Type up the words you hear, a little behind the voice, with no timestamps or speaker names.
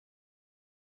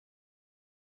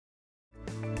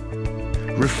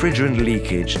refrigerant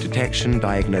leakage detection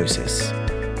diagnosis.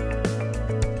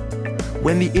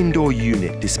 When the indoor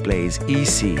unit displays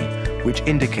EC, which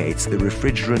indicates the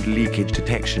refrigerant leakage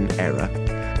detection error,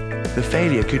 the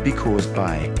failure could be caused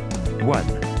by 1.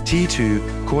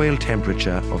 T2 coil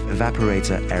temperature of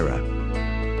evaporator error.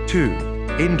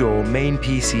 2. Indoor main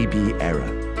PCB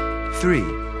error. 3.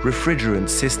 Refrigerant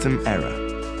system error.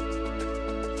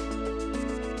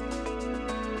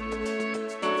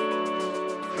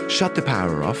 Shut the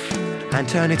power off and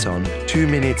turn it on 2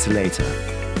 minutes later.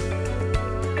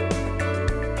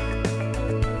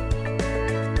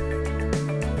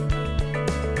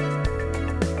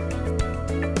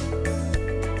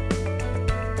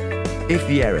 If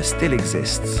the error still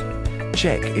exists,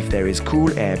 check if there is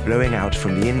cool air blowing out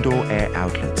from the indoor air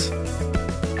outlet.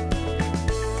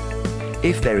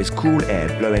 If there is cool air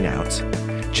blowing out,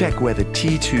 check whether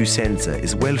T2 sensor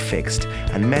is well fixed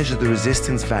and measure the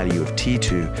resistance value of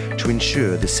T2 to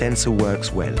ensure the sensor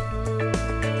works well.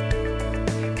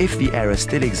 If the error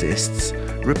still exists,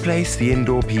 replace the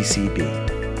indoor PCB.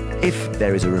 If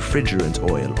there is a refrigerant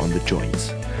oil on the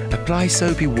joint, apply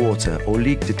soapy water or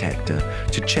leak detector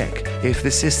to check if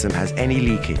the system has any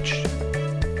leakage.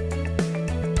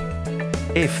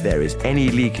 If there is any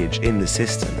leakage in the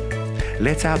system,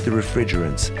 let out the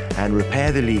refrigerant and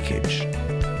repair the leakage.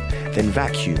 Then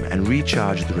vacuum and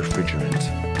recharge the refrigerant.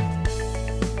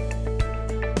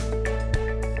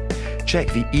 Check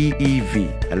the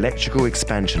EEV, electrical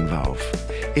expansion valve.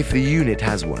 If the unit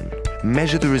has one,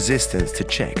 measure the resistance to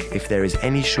check if there is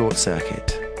any short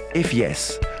circuit. If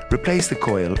yes, replace the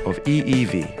coil of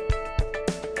EEV.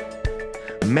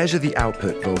 Measure the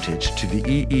output voltage to the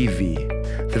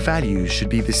EEV. The value should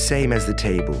be the same as the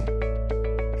table.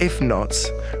 If not,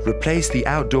 replace the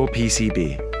outdoor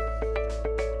PCB.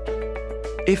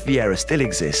 If the error still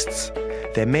exists,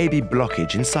 there may be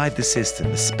blockage inside the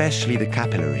system, especially the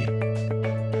capillary.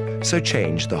 So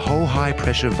change the whole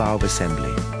high-pressure valve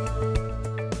assembly.